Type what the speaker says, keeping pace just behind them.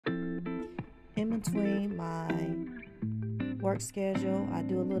between my work schedule, I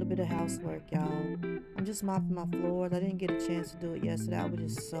do a little bit of housework, y'all. I'm just mopping my floors. I didn't get a chance to do it yesterday. I was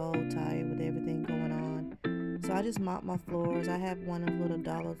just so tired with everything going on. So I just mop my floors. I have one of the little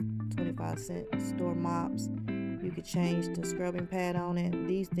 $1.25 store mops. You could change the scrubbing pad on it.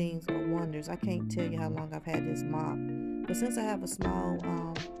 These things are wonders. I can't tell you how long I've had this mop. But since I have a small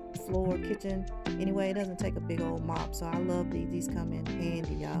floor kitchen, anyway, it doesn't take a big old mop. So I love these. These come in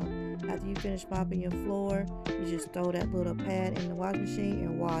handy, y'all. After you finish mopping your floor, you just throw that little pad in the washing machine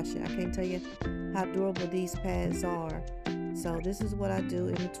and wash it. I can't tell you how durable these pads are. So this is what I do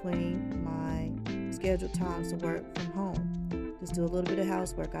in between my scheduled times to work from home. Just do a little bit of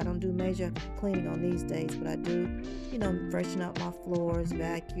housework. I don't do major cleaning on these days, but I do, freshen up my floors,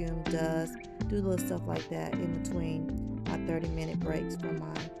 vacuum, dust, do little stuff like that in between my 30-minute breaks from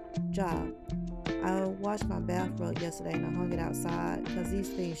my job. I washed my bathrobe yesterday and I hung it outside because these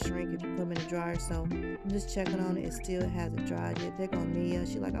things shrink if you put them in the dryer. So I'm just checking on it. It still hasn't dried yet. There goes Mia.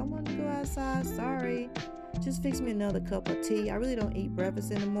 She's like, I want to go outside. Sorry. Just fix me another cup of tea. I really don't eat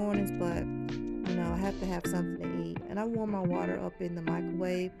breakfast in the mornings, but I have to have something to eat. And I warm my water up in the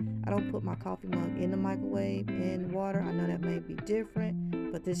microwave. I don't put my coffee mug in the microwave in water. I know that may be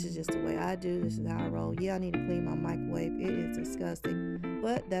different, but this is just the way I do. This is how I roll. Yeah, I need to clean my microwave. It is disgusting,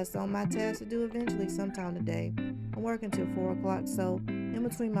 but that's on my task to do eventually sometime today. I'm working till 4 o'clock, so in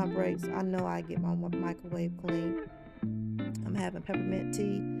between my breaks, I know I get my microwave clean. I'm having peppermint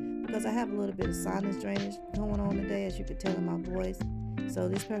tea because I have a little bit of sinus drainage going on today, as you can tell in my voice. So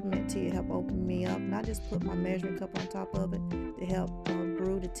this peppermint tea will help open me up. And I just put my measuring cup on top of it to help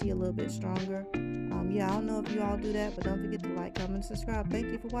brew the tea a little bit stronger. I don't know if you all do that, but don't forget to like, comment, and subscribe. Thank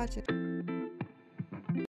you for watching.